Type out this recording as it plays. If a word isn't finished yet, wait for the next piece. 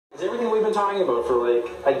we've been talking about for like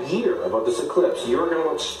a year about this eclipse. You're going to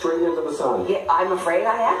look straight into the sun. Yeah, I'm afraid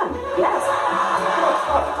I am. Yes.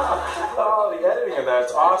 Oh, the editing of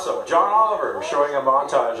that's awesome. John Oliver showing a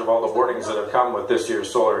montage of all the warnings that have come with this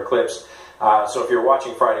year's solar eclipse. So if you're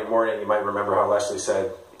watching Friday morning, you might remember how Leslie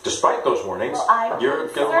said, despite those warnings, you're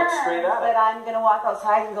going to look straight at it. But I'm going to walk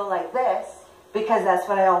outside and go like this, because that's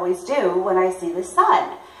what I always do when I see the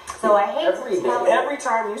sun. So I hate every to day, tell you. every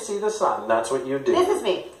time you see the sun, that's what you do. This is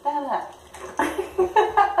me. Yes.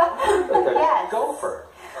 Gopher.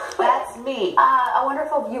 That's me. A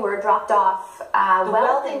wonderful viewer dropped off The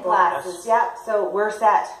welding glasses. Yep. So we're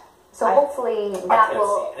set. So hopefully that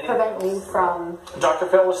will see prevent you from... Dr.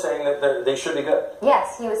 Phil was saying that they should be good.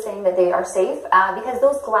 Yes, he was saying that they are safe because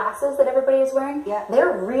those glasses that everybody is wearing,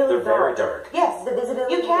 they're really They're very dark. Yes, the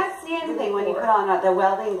visibility. you can't see anything when you put on the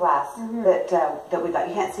welding glass that we got.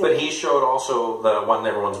 You can't see. But he showed also the one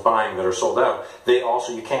everyone's buying that are sold out. They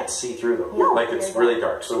also, you can't see through them. No, like it's really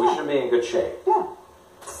dark. So we should be in good shape. Yeah.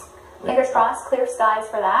 Fingers crossed, clear skies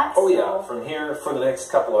for that. Oh yeah, from here for the next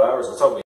couple of hours, it's only